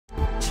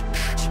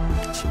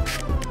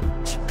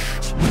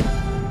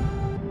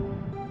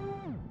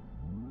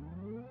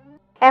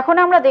এখন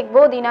আমরা দেখব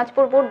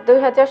দিনাজপুর বোর্ড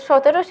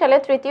 2017 সালে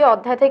তৃতীয়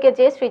অধ্যায় থেকে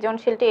যে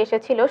সৃজনশীলটি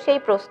এসেছিল সেই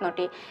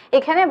প্রশ্নটি।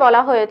 এখানে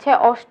বলা হয়েছে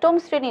অষ্টম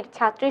শ্রেণীর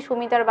ছাত্রী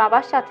সুমিতার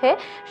বাবার সাথে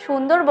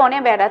সুন্দরবনে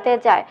বেড়াতে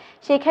যায়।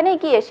 সেখানে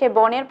গিয়ে সে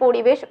বনের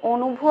পরিবেশ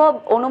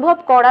অনুভব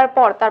করার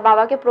পর তার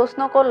বাবাকে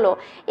প্রশ্ন করলো,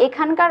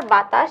 এখানকার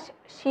বাতাস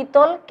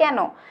শীতল কেন?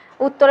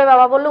 উত্তরে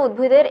বাবা বলল,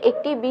 উদ্ভিদের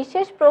একটি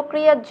বিশেষ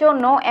প্রক্রিয়ার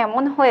জন্য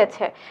এমন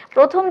হয়েছে।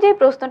 প্রথম যে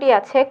প্রশ্নটি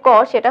আছে ক,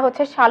 সেটা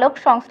হচ্ছে সালোক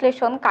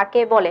সংশ্লেষণ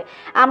কাকে বলে?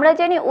 আমরা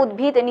জানি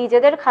উদ্ভিদ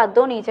নিজেদের খাদ্য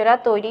নিজেরা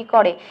তৈরি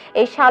করে।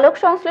 এই সালোক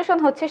সংশ্লেষণ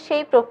হচ্ছে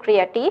সেই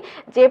প্রক্রিয়াটি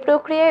যে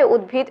প্রক্রিয়ায়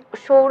উদ্ভিদ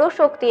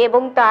সৌরশক্তি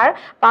এবং তার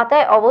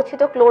পাতায়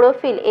অবস্থিত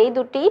ক্লোরোফিল এই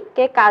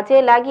দুটিকে কাজে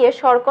লাগিয়ে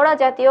শর্করা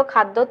জাতীয়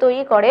খাদ্য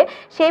তৈরি করে।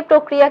 সেই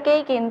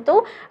প্রক্রিয়াকেই কিন্তু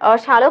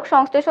সালোক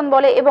সংশ্লেষণ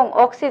বলে এবং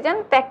অক্সিজেন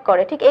ত্যাগ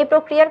করে। ঠিক এই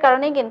প্রক্রিয়ার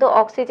কারণেই কিন্তু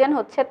অক্সিজেন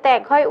হচ্ছে ত্যাগ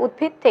হয়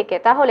উদ্ভিদ থেকে।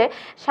 তাহলে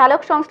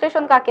সালোক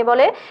সংশ্লেষণ কাকে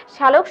বলে?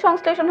 সালোক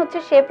সংশ্লেষণ হচ্ছে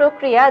সেই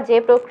প্রক্রিয়া যে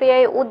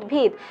প্রক্রিয়ায়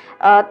উদ্ভিদ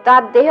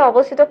তার দেহে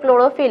অবস্থিত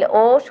ক্লোরোফিল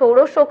ও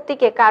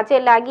সৌরশক্তিকে কাজে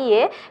লাগিয়ে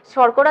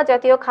শর্করা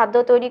জাতীয় খাদ্য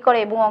তৈরি করে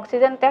এবং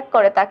অক্সিজেন ত্যাগ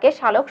করে, তাকে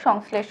সালোক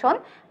সংশ্লেষণ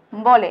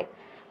বলে।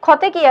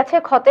 ক্ষতে কি আছে?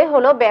 ক্ষতে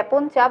হলো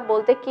ব্যাপন চাপ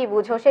বলতে কি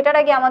বুঝো? সেটার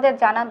আগে আমাদের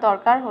জানার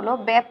দরকার হলো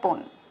ব্যাপন।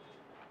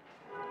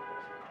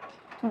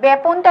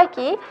 ব্যাপনটা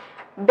কি?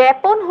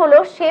 ব্যাপন হলো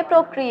সে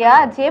প্রক্রিয়া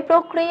যে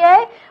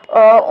প্রক্রিয়ায়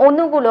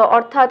অণুগুলো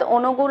অর্থাৎ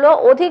অণুগুলো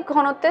অধিক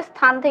ঘনত্বের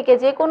স্থান থেকে,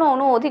 যে কোনো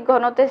অণু অধিক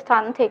ঘনত্বের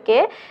স্থান থেকে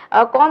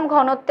কম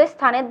ঘনত্বের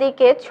স্থানের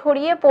দিকে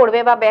ছড়িয়ে পড়বে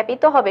বা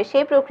ব্যাপিত হবে,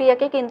 সেই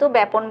প্রক্রিয়াকে কিন্তু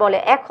ব্যাপন বলে।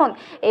 এখন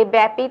এই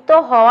ব্যাপিত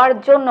হওয়ার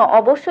জন্য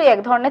অবশ্যই এক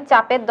ধরনের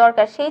চাপের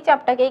দরকার, সেই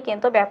চাপটাকেই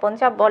কিন্তু ব্যাপন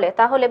চাপ বলে।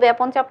 তাহলে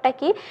ব্যাপন চাপটা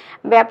কি?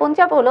 ব্যাপন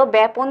চাপ হলো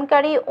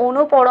ব্যাপনকারী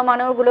অণু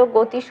পরমাণুগুলো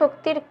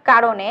গতিশক্তির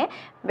কারণে,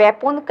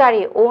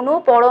 ব্যাপনকারী অণু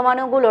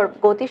পরমাণুগুলোর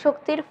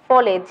গতিশক্তির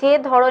ফলে যে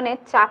ধরনের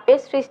চাপের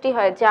সৃষ্টি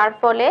হয়, যার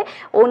ফলে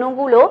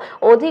অণুগুলো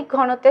অধিক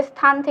ঘনত্বের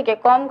স্থান থেকে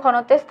কম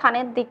ঘনত্বের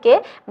স্থানের দিকে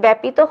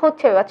ব্যাপিত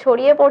হচ্ছে বা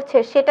ছড়িয়ে পড়ছে,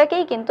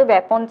 সেটাকেই কিন্তু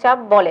ব্যাপন চাপ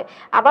বলে।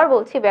 আবার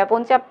বলছি, ব্যাপন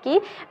চাপ কি?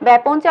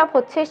 ব্যাপন চাপ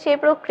হচ্ছে সে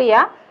প্রক্রিয়া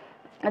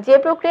যে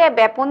প্রক্রিয়ায়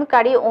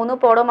ব্যাপনকারী অণু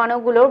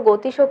পরমাণুগুলোর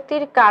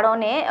গতিশক্তির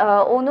কারণে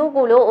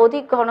অণুগুলো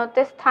অধিক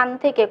ঘনত্বের স্থান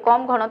থেকে কম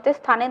ঘনত্বের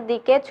স্থানের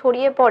দিকে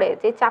ছড়িয়ে পড়ে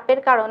যে চাপের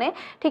কারণে,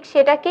 ঠিক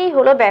সেটাকেই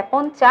হলো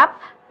ব্যাপন চাপ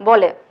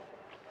বলে।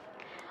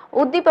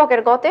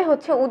 উদ্দীপকের গতে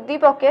হচ্ছে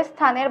উদ্দীপকের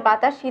স্থানের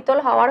বাতাস শীতল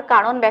হওয়ার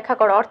কারণ ব্যাখ্যা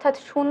করো। অর্থাৎ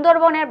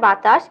সুন্দরবনের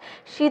বাতাস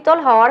শীতল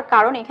হওয়ার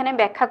কারণ এখানে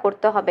ব্যাখ্যা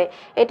করতে হবে।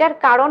 এটার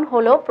কারণ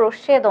হলো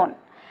প্রশেদন।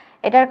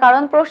 এটার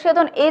কারণ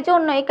প্রশেদন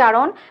এজন্যই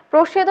কারণ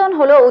প্রশেদন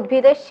হলো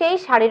উদ্ভিদের সেই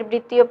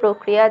শারীরবৃত্তীয়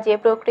প্রক্রিয়া যে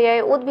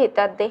প্রক্রিয়ায় উদ্ভিদ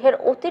তার দেহের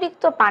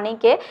অতিরিক্ত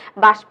পানিকে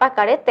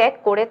বাষ্পাকারে ত্যাগ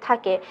করে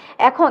থাকে।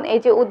 এখন এই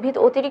যে উদ্ভিদ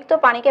অতিরিক্ত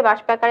পানিকে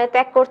বাষ্পাকারে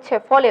ত্যাগ করছে,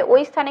 ফলে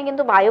ওই স্থানে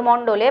কিন্তু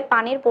বায়ুমণ্ডলে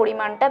পানির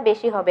পরিমাণটা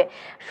বেশি হবে।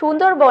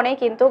 সুন্দরবনে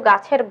কিন্তু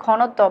গাছের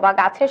ঘনত্ব বা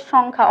গাছের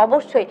সংখ্যা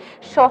অবশ্যই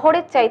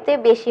শহরের চাইতে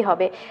বেশি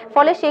হবে,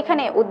 ফলে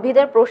সেখানে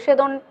উদ্ভিদের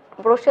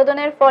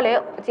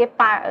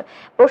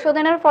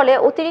প্রশোধনের ফলে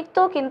অতিরিক্ত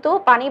কিন্তু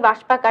পানি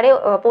বাষ্পাকারে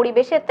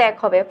পরিবেশে ত্যাগ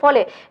হবে,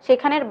 ফলে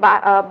সেখানের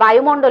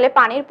বায়ুমণ্ডলে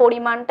পানির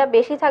পরিমাণটা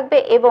বেশি থাকবে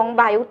এবং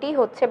বায়ুটি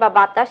হচ্ছে বা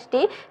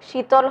বাতাসটি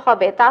শীতল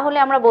হবে। তাহলে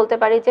আমরা বলতে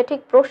পারি যে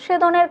ঠিক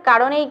প্রশোধনের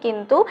কারণেই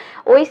কিন্তু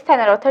ওই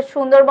স্থানের অর্থাৎ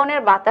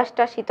সুন্দরবনের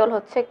বাতাসটা শীতল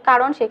হচ্ছে,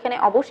 কারণ সেখানে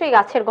অবশ্যই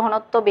গাছের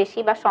ঘনত্ব বেশি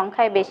বা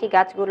সংখ্যায় বেশি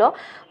গাছগুলো,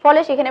 ফলে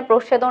সেখানে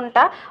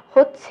প্রশোধনটা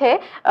হচ্ছে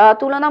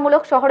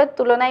তুলনামূলক শহরের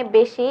তুলনায়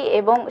বেশি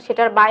এবং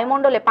সেটার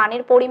বায়ুমণ্ডলে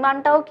পানির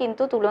পরিমাণটাও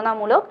কিন্তু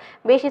তুলনামূলক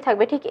বেশি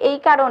থাকবে। ঠিক এই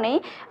কারণেই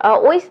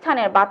ওই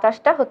স্থানের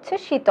বাতাসটা হচ্ছে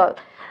শীতল।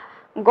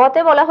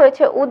 গতে বলা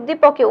হয়েছে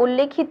উদ্দীপকে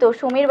উল্লেখিত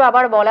সুমির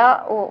বাবার বলা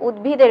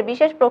উদ্ভিদের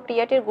বিশেষ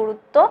প্রক্রিয়াটির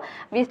গুরুত্ব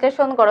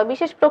বিশ্লেষণ করো।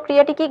 বিশেষ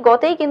প্রক্রিয়াটি কি?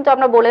 গতেই কিন্তু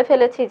আমরা বলে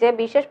ফেলেছি যে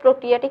বিশেষ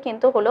প্রক্রিয়াটি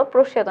কিন্তু হলো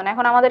প্রশেদন।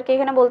 এখন আমাদেরকে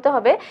এখানে বলতে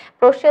হবে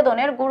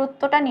প্রশেদনের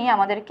গুরুত্বটা নিয়ে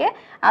আমাদেরকে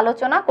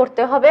আলোচনা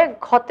করতে হবে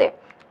ঘতে।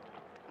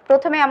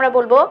 প্রথমে আমরা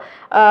বলবো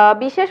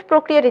বিশেষ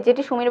প্রক্রিয়াটি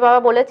যেটি সুমির বাবা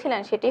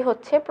বলেছিলেন সেটি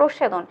হচ্ছে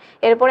প্রশেদন।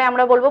 এরপরে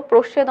আমরা বলবো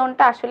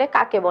প্রশেদনটা আসলে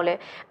কাকে বলে।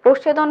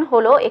 প্রশেদন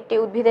হলো একটি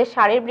উদ্ভিদের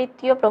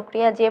শারীরবৃত্তীয়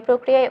প্রক্রিয়া যে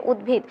প্রক্রিয়ায়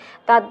উদ্ভিদ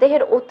তার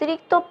দেহের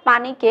অতিরিক্ত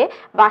পানিকে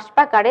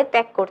বাষ্পাকারে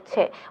ত্যাগ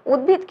করছে।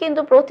 উদ্ভিদ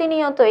কিন্তু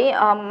প্রতিনিয়তই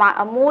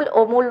মূল ও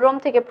মূলরোম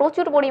থেকে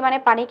প্রচুর পরিমাণে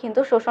পানি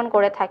কিন্তু শোষণ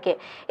করে থাকে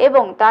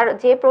এবং তার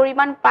যে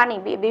পরিমাণ পানি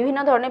বিভিন্ন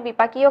ধরনের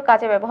বিপাকীয়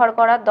কাজে ব্যবহার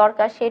করার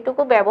দরকার,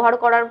 সেটুকু ব্যবহার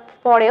করার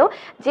পরেও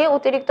যে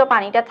অতিরিক্ত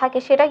পানিটা থাকে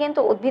সেটা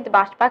কিন্তু উদ্ভিদ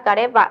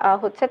বাষ্পাকারে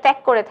হচ্ছে ত্যাগ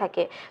করে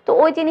থাকে। তো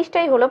ওই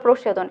জিনিসটাই হলো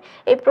প্রশেদন।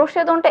 এই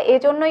প্রশেদনটা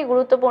এজন্যই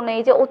গুরুত্বপূর্ণ,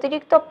 এই যে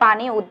অতিরিক্ত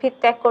পানি উদ্ভিদ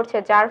ত্যাগ করছে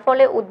যার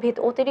ফলে উদ্ভিদ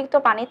অতিরিক্ত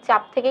পানির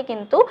চাপ থেকে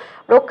কিন্তু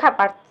রক্ষা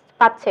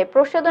পাচ্ছে।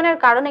 প্রশেদনের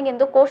কারণে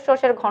কিন্তু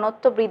কোষরসের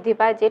ঘনত্ব বৃদ্ধি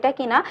পায়, যেটা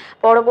কিনা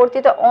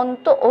পরবর্তীতে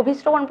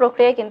অভিস্রবণ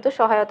প্রক্রিয়ায় কিন্তু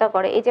সহায়তা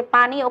করে। এই যে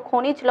পানি ও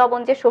খনিজ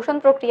লবণ যে শোষণ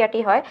প্রক্রিয়াটি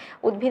হয়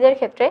উদ্ভিদের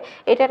ক্ষেত্রে,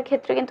 এটার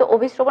ক্ষেত্রে কিন্তু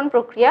অভিস্রবণ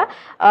প্রক্রিয়া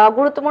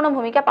গুরুত্বপূর্ণ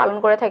ভূমিকা পালন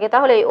করে থাকে।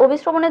 তাহলে এই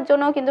অভিস্রবণের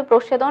জন্য কিন্তু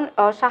প্রশেদন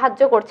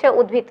সাহায্য করছে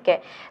উদ্ভিদকে।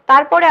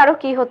 তারপরে আরো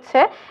কি হচ্ছে,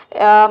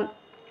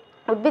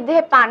 উদ্ভিদ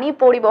দেহে পানি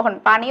পরিবহন,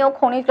 পানি ও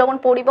খনিজ লবণ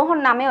পরিবহন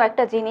নামেও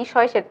একটা জিনিস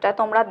হয়, সেটা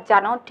তোমরা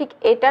জানো। ঠিক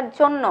এটার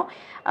জন্য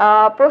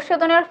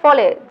প্রশোধনের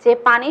ফলে যে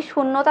পানির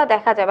শূন্যতা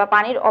দেখা যায় বা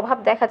পানির অভাব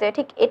দেখা যায়,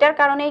 ঠিক এটার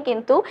কারণেই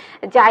কিন্তু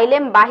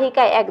জাইলেম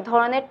বাহিকায় এক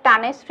ধরনের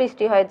টানের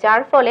সৃষ্টি হয়,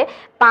 যার ফলে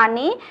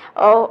পানি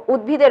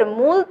উদ্ভিদের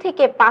মূল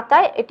থেকে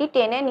পাতায় এটি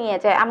টেনে নিয়ে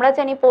যায়। আমরা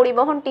জানি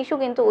পরিবহন টিস্যু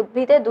কিন্তু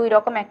উদ্ভিদে দুই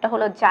রকম, একটা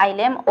হলো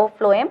জাইলেম ও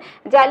ফ্লোয়েম।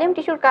 জাইলেম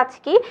টিস্যুর কাজ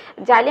কি?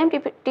 জাইলেম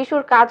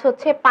টিস্যুর কাজ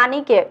হচ্ছে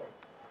পানিকে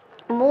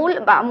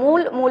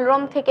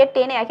মূলরম থেকে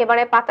টেনে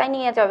একেবারে পাতায়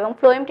নিয়ে যাওয়া, এবং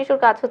ফ্লোয়েম টিস্যুর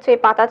কাজ হচ্ছে এই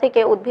পাতা থেকে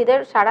উদ্ভিদের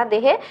সারা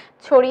দেহে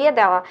ছড়িয়ে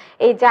দেওয়া।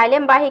 এই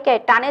জাইলেম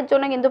বাহিকায় টানের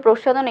জন্য কিন্তু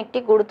প্রশোধন একটি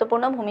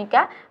গুরুত্বপূর্ণ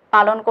ভূমিকা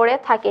পালন করে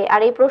থাকে।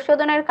 আর এই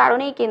প্রশোধনের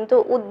কারণেই কিন্তু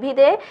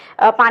উদ্ভিদে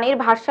পানির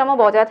ভারসাম্য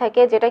বজায়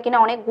থাকে, যেটা কিনা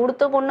অনেক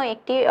গুরুত্বপূর্ণ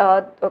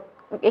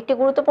একটি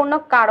গুরুত্বপূর্ণ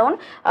কারণ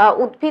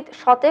উদ্ভিদ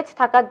সতেজ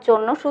থাকার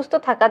জন্য, সুস্থ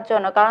থাকার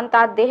জন্য, কারণ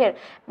তার দেহের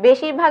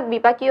বেশিরভাগ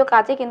বিপাকীয়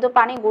কাজে কিন্তু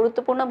পানি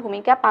গুরুত্বপূর্ণ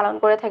ভূমিকা পালন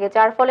করে থাকে,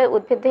 যার ফলে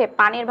উদ্ভিদ দেহে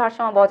পানির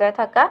ভারসাম্য বজায়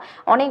থাকা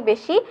অনেক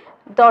বেশি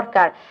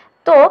দরকার।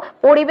 তো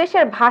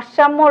পরিবেশের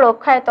ভারসাম্য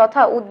রক্ষায়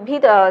তথা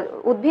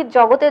উদ্ভিদ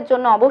জগতের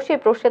জন্য অবশ্যই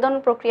প্রশোধন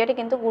প্রক্রিয়াটি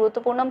কিন্তু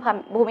গুরুত্বপূর্ণ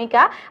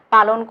ভূমিকা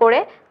পালন করে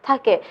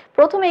থাকে।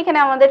 প্রথমে এখানে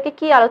আমাদেরকে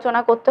কি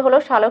আলোচনা করতে হলো,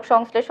 সালোক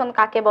সংশ্লেষণ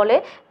কাকে বলে,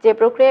 যে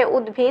প্রক্রিয়ায়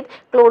উদ্ভিদ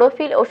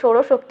ক্লোরোফিল ও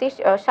সৌরশক্তির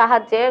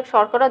সাহায্যে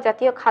শর্করা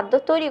জাতীয় খাদ্য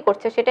তৈরি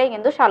করছে, সেটাই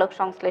কিন্তু সালোক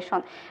সংশ্লেষণ।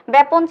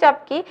 ব্যাপন চাপ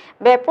কি?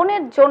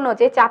 ব্যাপনের জন্য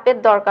যে চাপের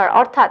দরকার,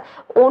 অর্থাৎ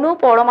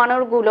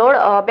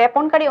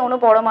ব্যাপনকারী অণু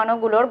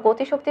পরমাণুগুলোর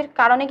গতিশক্তির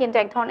কারণে কিন্তু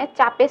এক ধরনের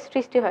চাপের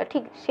সৃষ্টি হয়।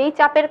 ঠিক সেই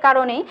চাপের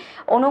কারণেই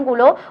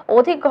অণুগুলো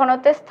অধিক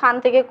ঘনত্বের স্থান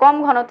থেকে কম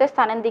ঘনত্বের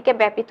স্থানের দিকে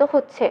ব্যাপিত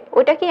হচ্ছে,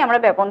 ওইটাকেই আমরা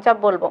ব্যাপন চাপ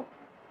বলবো।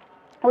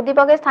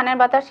 উদ্দীপকের স্থানের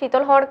বাতাস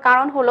শীতল হওয়ার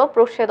কারণ হলো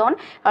প্রশোধন,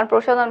 কারণ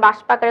প্রশোধন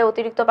বাষ্প আকারে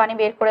অতিরিক্ত পানি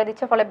বের করে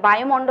দিচ্ছে, ফলে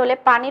বায়ুমণ্ডলে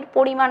পানির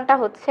পরিমাণটা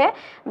হচ্ছে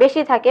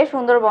বেশি থাকে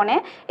সুন্দরবনে,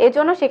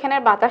 এজন্য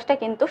সেখানের বাতাসটা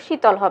কিন্তু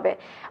শীতল হবে।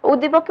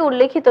 উদ্দীপকে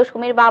উল্লেখিত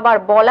সুমির বাবার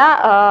বলা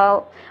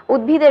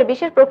উদ্ভিদের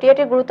বিশেষ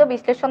প্রক্রিয়াটির গুরুত্ব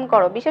বিশ্লেষণ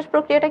করো। বিশেষ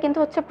প্রক্রিয়াটা কিন্তু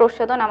হচ্ছে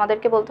প্রশোধন,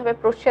 আমাদেরকে বলতে হবে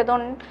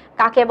প্রশোধন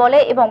কাকে বলে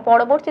এবং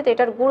পরবর্তীতে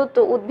এটার গুরুত্ব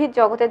উদ্ভিদ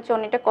জগতের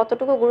জন্য এটা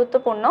কতটুকু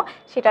গুরুত্বপূর্ণ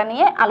সেটা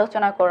নিয়ে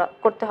আলোচনা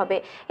করতে হবে।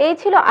 এই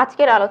ছিল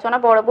আজকের আলোচনা।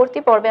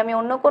 পরবর্তী পর্বে আমি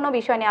অন্য কোনো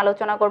বিষয় নিয়ে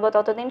আলোচনা করব।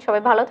 ততদিন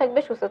সবাই ভালো থাকবে,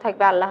 সুস্থ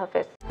থাকবে। আল্লাহ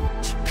হাফেজ।